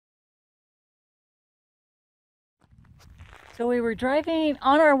So we were driving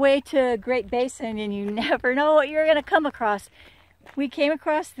on our way to Great Basin, and you never know what you're going to come across. We came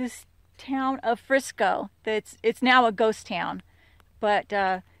across this town of Frisco. It's now a ghost town, but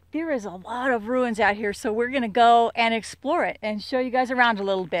there is a lot of ruins out here, so we're going to go and explore it and show you guys around a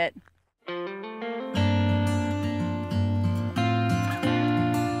little bit.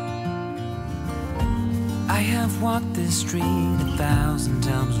 I have walked this street 1,000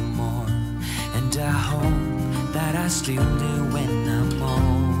 times or more, and I hope that I still do when I'm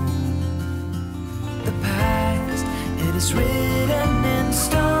old. The past, it is written in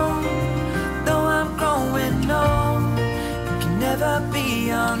stone, though I'm growing old, it can never be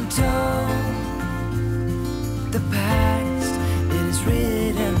untold. The past, it is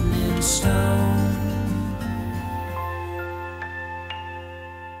written in stone.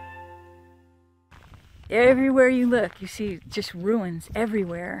 Everywhere you look, you see just ruins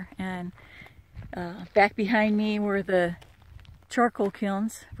everywhere. And back behind me were the charcoal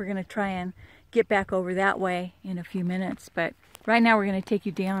kilns. We're going to try and get back over that way in a few minutes. But right now we're going to take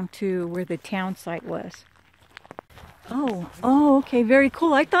you down to where the town site was. Oh, okay, very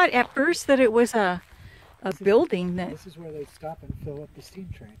cool. I thought at first that it was a building. This is where they stop and fill up the steam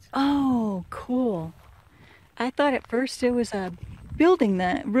trains. Oh, cool. I thought at first it was a building,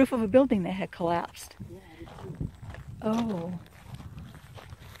 the roof of a building that had collapsed. Oh.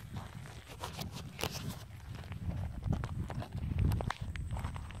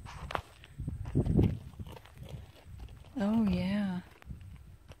 Oh yeah.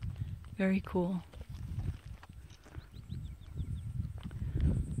 Very cool.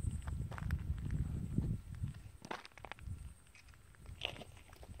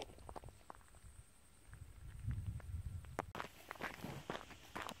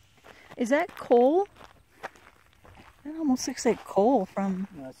 Is that coal? That almost looks like coal from...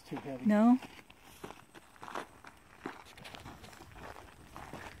 No, it's too heavy. No?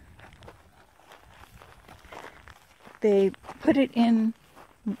 They put it in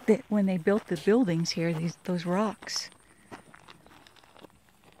when they built the buildings here, those rocks.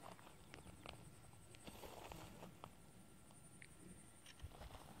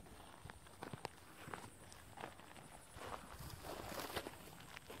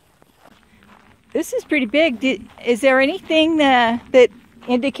 This is pretty big. Is there anything that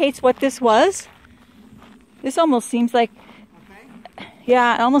indicates what this was? This almost seems like,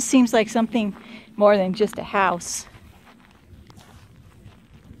 yeah, it almost seems like something more than just a house.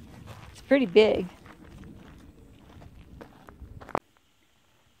 It's pretty big.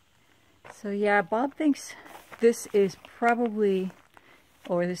 So yeah, Bob thinks this is probably,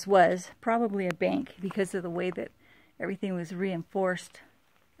 or this was probably a bank because of the way that everything was reinforced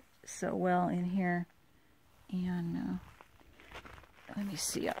so well in here. And let me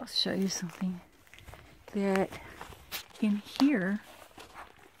see, I'll show you something that in here,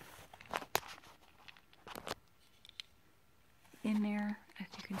 in there, as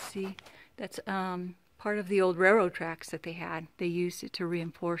you can see, that's part of the old railroad tracks that they had. They used it to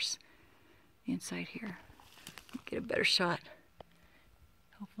reinforce the inside here. Get a better shot.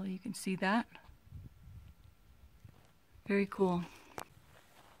 Hopefully you can see that. Very cool.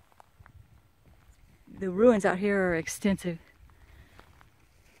 The ruins out here are extensive.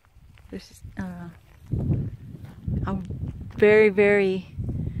 This is a very, very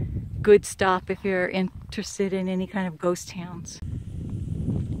good stop if you're interested in any kind of ghost towns.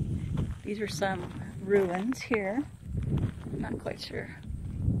 These are some ruins here. I'm not quite sure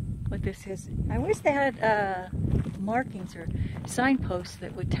what this is. I wish they had markings or signposts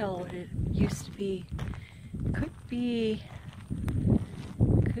that would tell what it used to be.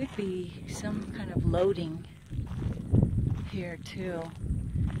 Could be some kind of loading here too.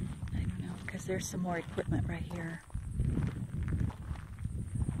 I don't know, because there's some more equipment right here.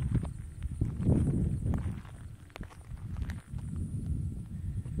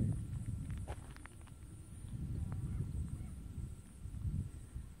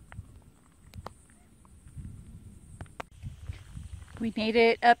 We made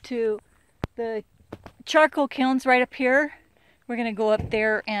it up to the charcoal kilns right up here. We're going to go up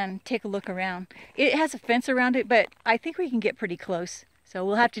there and take a look around. It has a fence around it, but I think we can get pretty close. So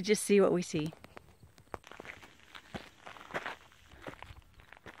we'll have to just see what we see.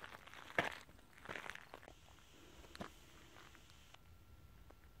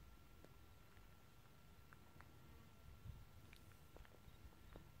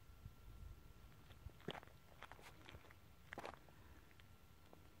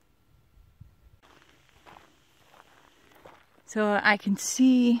 So I can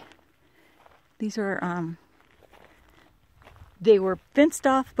see these are, they were fenced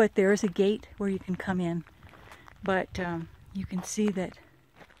off, but there is a gate where you can come in. But you can see that,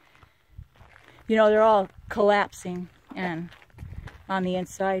 you know, they're all collapsing and on the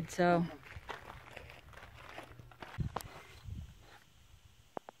inside, so.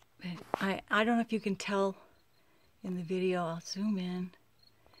 But I don't know if you can tell in the video, I'll zoom in.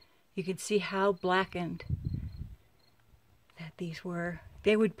 You can see how blackened that these were.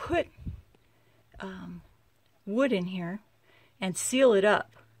 They would put wood in here and seal it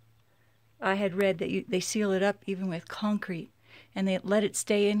up. I had read that they seal it up even with concrete, and they let it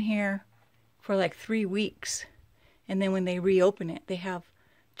stay in here for like 3 weeks, and then when they reopen it, they have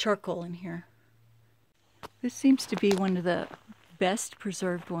charcoal in here. This seems to be one of the best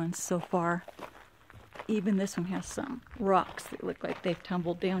preserved ones so far. Even this one has some rocks that look like they've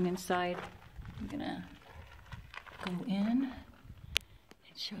tumbled down inside. I'm gonna go in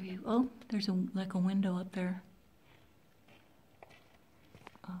and show you. Oh, there's like a window up there.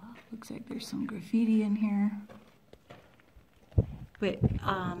 Looks like there's some graffiti in here. But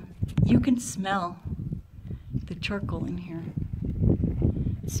you can smell the charcoal in here.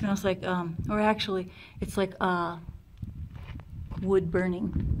 It smells like, or actually, it's like wood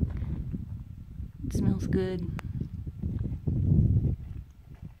burning. It smells good.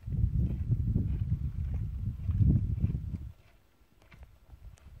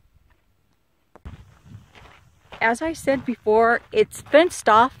 As I said before, it's fenced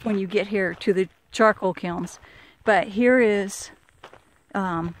off when you get here to the charcoal kilns. But here is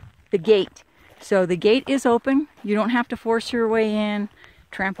the gate. So the gate is open. You don't have to force your way in,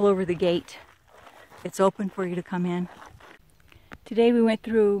 trample over the gate. It's open for you to come in. Today we went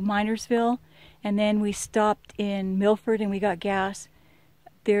through Minersville, and then we stopped in Milford and we got gas.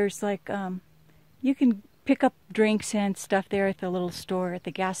 There's like, you can pick up drinks and stuff there at the little store at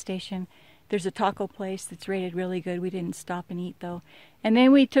the gas station. There's a taco place that's rated really good. We didn't stop and eat though. And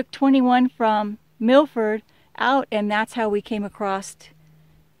then we took 21 from Milford out, and that's how we came across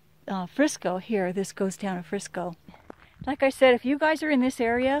Frisco here. This goes down to Frisco. Like I said, if you guys are in this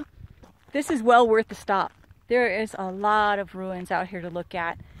area, this is well worth the stop. There is a lot of ruins out here to look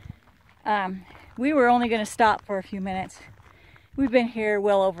at. We were only going to stop for a few minutes. We've been here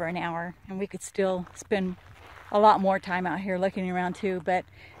well over an hour, and we could still spend a lot more time out here looking around too. But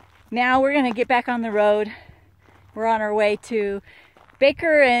now we're going to get back on the road. We're on our way to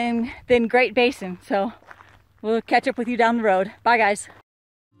Baker and then Great Basin. So we'll catch up with you down the road. Bye guys.